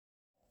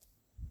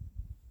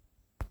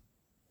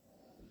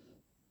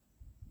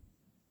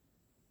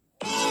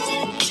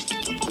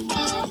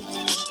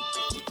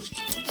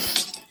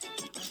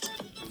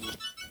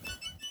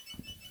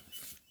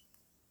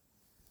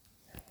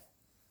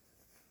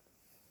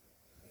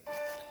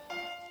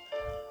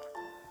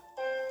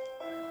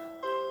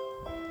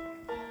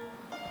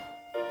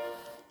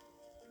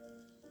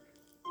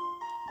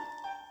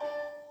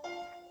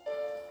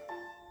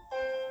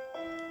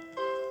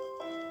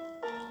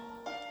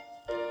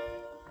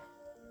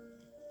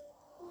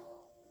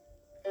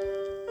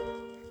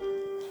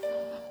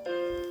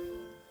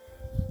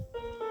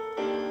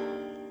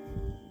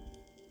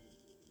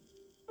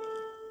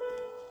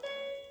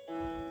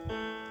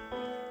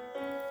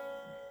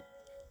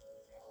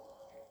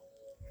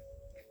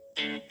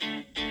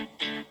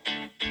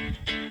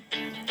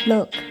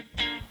Look,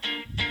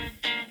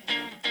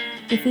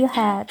 if you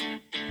had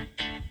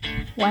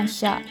one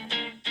shot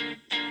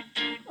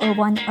or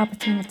one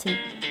opportunity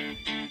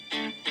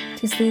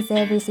to seize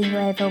everything you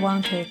ever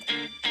wanted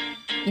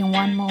in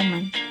one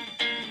moment,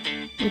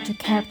 would you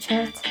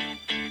capture it?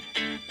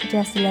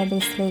 Just let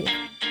it slip.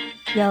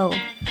 Yo,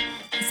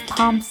 his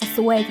palms are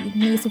sweaty,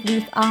 knees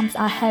weak, arms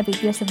are heavy.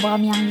 There's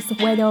vomit on his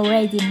sweat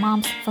already.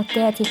 Mom's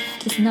forgetting.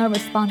 His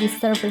nervous on his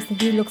surface.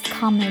 He looks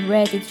calm and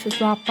ready to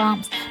drop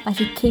bombs, but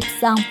he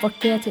keeps on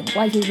forgetting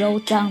what he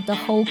wrote down. The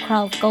whole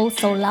crowd goes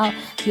so loud.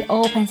 He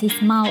opens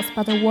his mouth,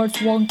 but the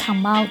words won't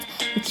come out.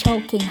 He's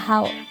choking.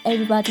 How?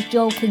 Everybody's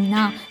joking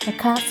now. The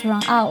clock's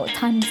run out.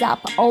 Time's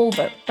up.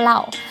 Over.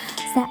 Blow.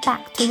 Snap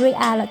back to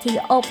reality.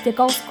 Oh, there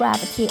goes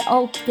gravity.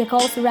 Oh, there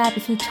goes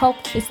rabbit. He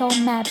choked. He's so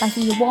mad, but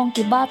he won't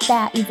give up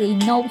that easy.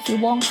 No, he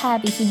won't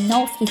have it. He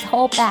knows his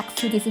whole back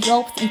to these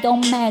ropes. It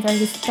don't matter.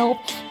 He's dope.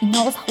 He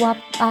knows what,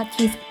 but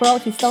he's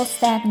broke. He's so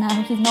sad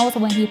now. He knows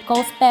when he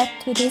goes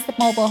back to this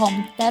mobile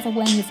home, that's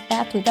when he's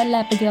back to the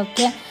lab again.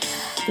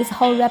 This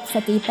whole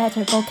rhapsody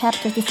better go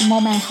capture this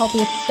moment and hope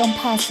it don't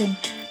pass him.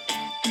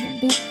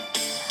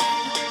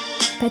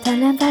 Better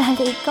never let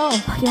it go.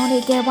 You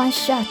only get one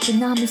shot. Do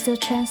not miss your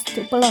chance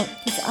to blow.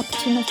 This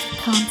opportunity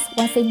comes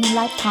once in a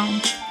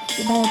lifetime.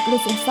 You better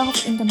lose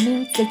yourself in the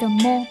music the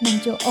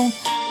moment you own.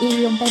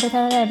 You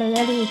better never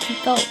let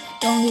it go.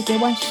 You only get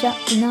one shot.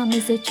 Do not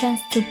miss your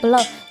chance to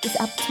blow. This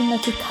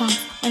opportunity comes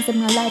once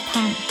in a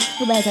lifetime.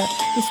 You better.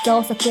 These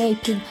doors are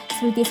gaping.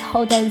 Through this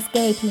whole day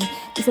escaping.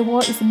 This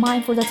world is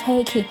mine for the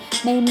taking.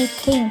 Make me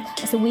king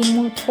as we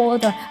move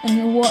toward a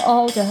new world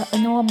order. A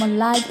normal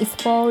life is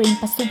boring,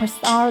 but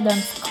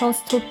superstardom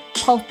close to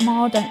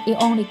postmodern. It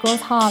only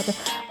grows harder,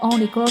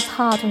 only grows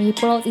harder. He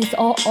blows it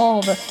all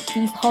over.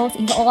 These holes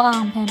in the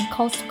arm and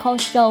coast to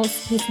coast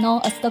shows. He's known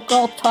as the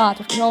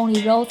globetrotter.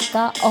 Lonely roads,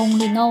 God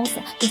only knows.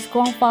 He's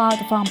grown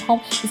farther from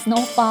home. He's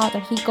no father.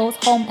 He goes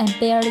home and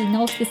barely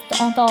knows his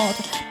own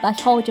daughter. But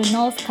hold your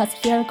nose, cause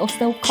here goes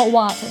the cold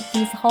water.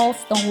 These hoes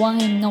don't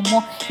want him no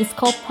more. His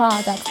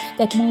co-products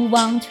that move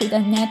on to the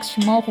next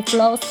schmo who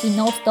flows. He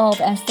knows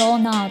stove and so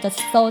now the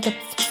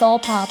soul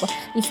pop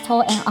is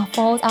told and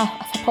unfolds. I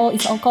suppose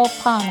it's all cold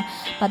partner,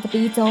 but the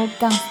beats all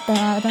guns.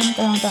 Dun dun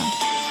dun dun.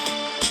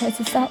 Press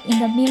yourself in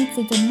the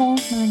music the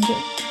moment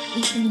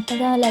you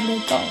better let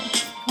it go.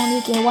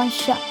 Only get one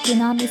shot. Do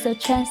not miss a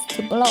chance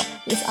to blow.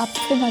 This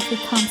opportunity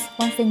comes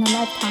once in a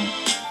lifetime.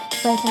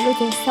 Better lose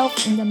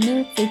yourself in the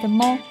music the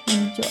moment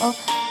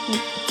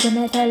you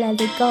better let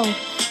it go.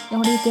 You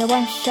only get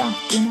one shot.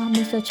 Do not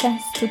miss a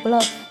chance to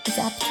blow. This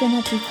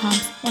opportunity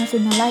comes once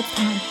in a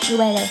lifetime. You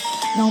better.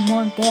 No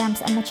more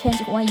games. I'ma change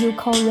what you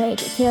call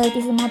rage. Tear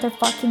this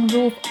motherfucking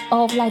roof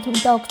off like a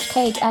dog's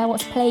cage. I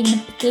was playing in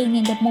the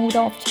beginning, the mood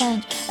of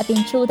change. I've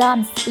been chewed up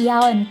and spit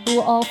out and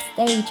blew off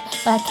stage,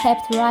 but I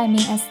kept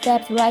rhyming and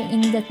stepped right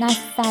in the night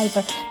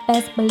cipher.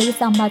 Best believe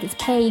somebody's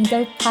paying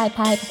the pipe.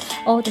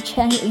 All the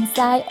change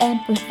inside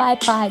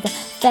amplified by the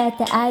fact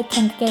that I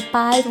can get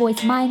by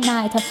with my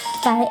night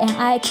fight, and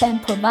I can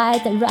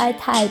provide the right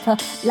type of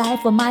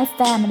life for my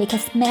family.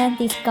 Cause man,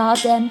 these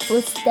goddamn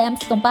food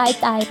stamps don't buy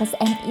diapers,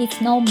 and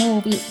it's no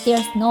movie,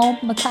 there's no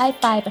Mackay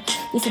fiber.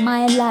 This is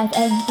my life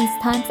and these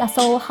times are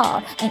so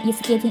hard, and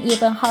it's getting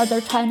even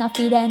harder trying to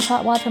feed and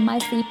try water my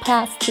C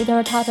plus.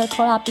 Teeter totter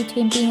collab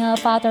between being a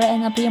father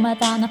and a prima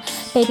donna.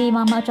 Baby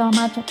mama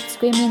drama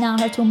screaming on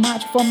her too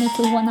much for me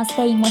to wanna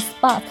stay in one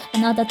spot.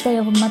 Another day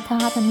of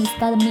monotony's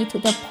got me to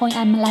the point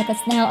I'm like a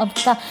snail of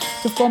God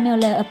to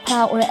formulate a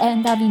plot or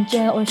end up in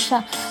jail or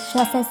shot.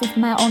 Success is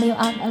my only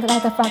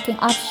like a fucking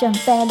option.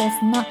 Failure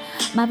is not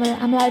my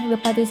I'm liable,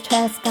 but this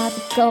track's got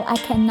to go. I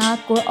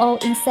cannot grow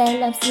old in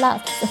silence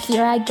lost. So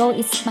here I go,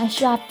 it's my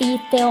shot.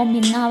 Feet fail me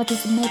now.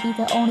 This may be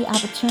the only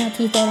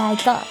opportunity that I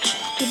got.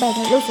 You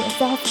better lose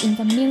yourself in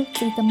the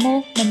music the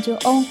moment you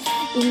own.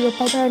 You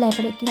better let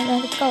it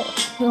go.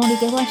 You only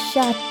get one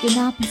shot. Do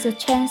not miss a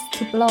chance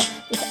to blow.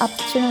 This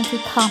opportunity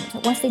comes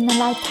once in a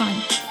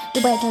lifetime.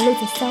 You better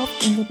lose yourself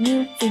in the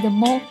music the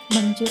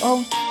moment you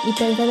own. You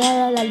better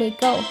let it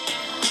go.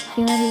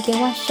 You only get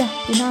one shot.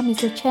 Do not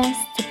miss a chance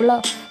to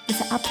blow.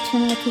 This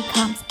opportunity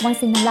comes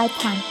once in a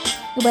lifetime.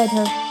 You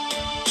better